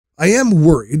I am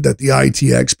worried that the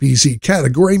ITX PC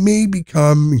category may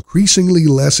become increasingly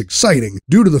less exciting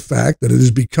due to the fact that it has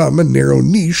become a narrow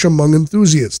niche among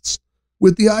enthusiasts.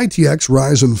 With the ITX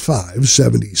RYZEN 5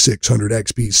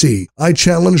 7600X PC, I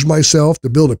challenged myself to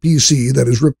build a PC that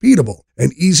is repeatable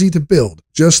and easy to build,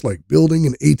 just like building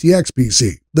an ATX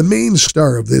PC. The main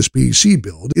star of this PC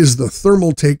build is the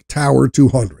Thermaltake Tower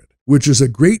 200, which is a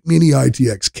great mini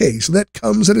ITX case that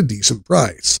comes at a decent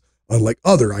price, unlike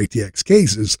other ITX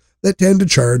cases that tend to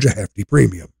charge a hefty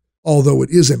premium. Although it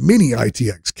is a mini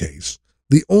ITX case,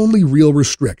 the only real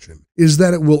restriction is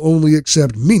that it will only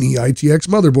accept mini ITX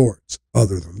motherboards.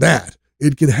 Other than that,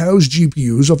 it can house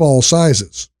GPUs of all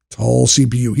sizes, tall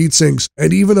CPU heatsinks,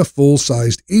 and even a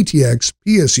full-sized ATX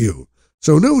PSU,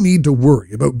 so no need to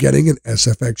worry about getting an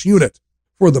SFX unit.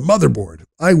 For the motherboard,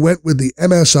 I went with the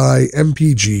MSI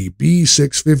MPG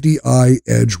B650i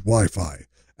Edge Wi-Fi,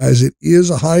 as it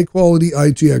is a high-quality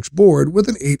ITX board with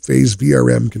an 8-phase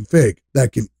VRM config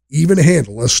that can even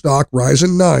handle a stock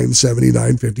Ryzen 9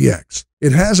 7950X.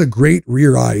 It has a great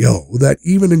rear I/O that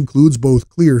even includes both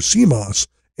clear CMOS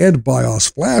and BIOS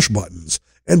flash buttons,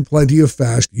 and plenty of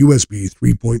fast USB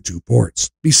 3.2 ports.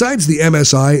 Besides the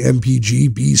MSI MPG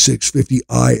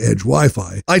B650i Edge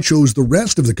Wi-Fi, I chose the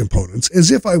rest of the components as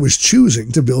if I was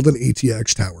choosing to build an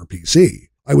ATX Tower PC.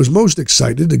 I was most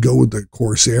excited to go with the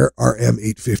Corsair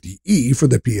RM850E for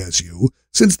the PSU,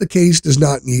 since the case does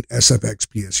not need SFX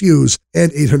PSUs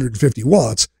and 850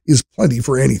 watts is plenty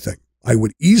for anything. I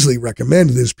would easily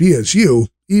recommend this PSU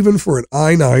even for an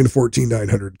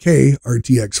i9-14900K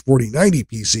RTX 4090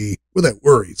 PC without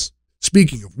worries.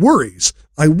 Speaking of worries,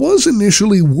 I was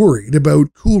initially worried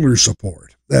about cooler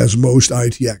support, as most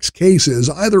ITX cases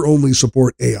either only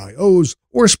support AIOs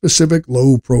or specific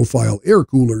low-profile air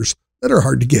coolers that are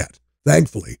hard to get.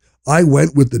 Thankfully, I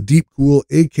went with the Deepcool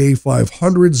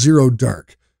AK500 Zero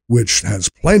Dark, which has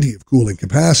plenty of cooling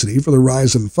capacity for the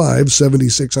Ryzen 5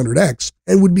 7600X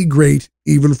and would be great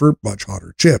even for much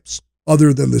hotter chips.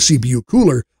 Other than the CPU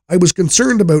cooler, I was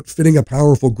concerned about fitting a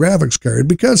powerful graphics card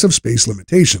because of space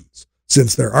limitations.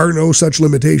 Since there are no such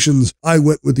limitations, I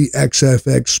went with the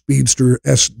XFX Speedster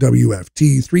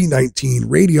SWFT 319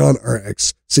 Radeon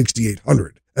RX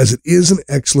 6800, as it is an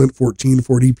excellent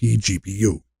 1440p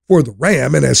GPU. For the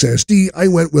RAM and SSD, I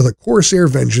went with a Corsair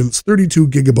Vengeance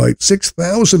 32GB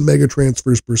 6000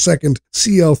 megatransfers per second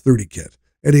CL30 kit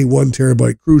and a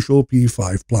 1TB Crucial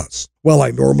P5+. While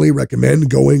I normally recommend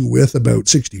going with about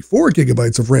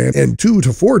 64GB of RAM and 2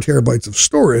 to 4 TB of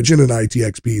storage in an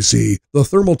ITX PC, the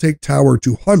Thermaltake Tower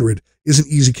 200 is an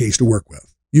easy case to work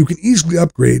with. You can easily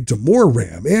upgrade to more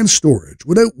RAM and storage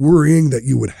without worrying that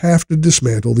you would have to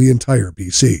dismantle the entire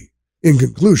PC. In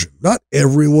conclusion, not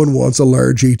everyone wants a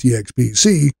large ATX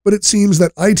PC, but it seems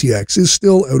that ITX is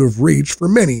still out of reach for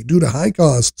many due to high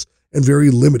costs and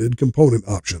very limited component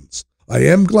options. I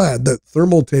am glad that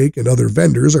Thermaltake and other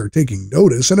vendors are taking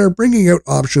notice and are bringing out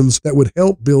options that would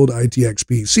help build ITX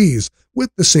PCs with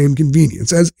the same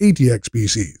convenience as ATX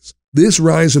PCs. This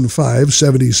Ryzen 5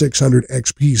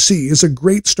 7600X PC is a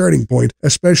great starting point,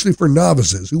 especially for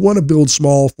novices who want to build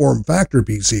small form factor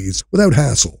PCs without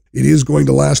hassle. It is going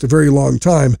to last a very long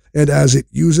time, and as it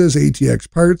uses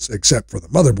ATX parts, except for the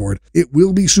motherboard, it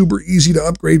will be super easy to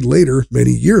upgrade later,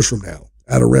 many years from now.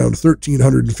 At around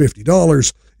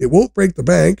 $1,350, it won't break the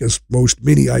bank, as most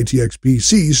mini ITX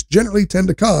PCs generally tend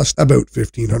to cost about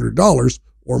 $1,500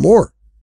 or more.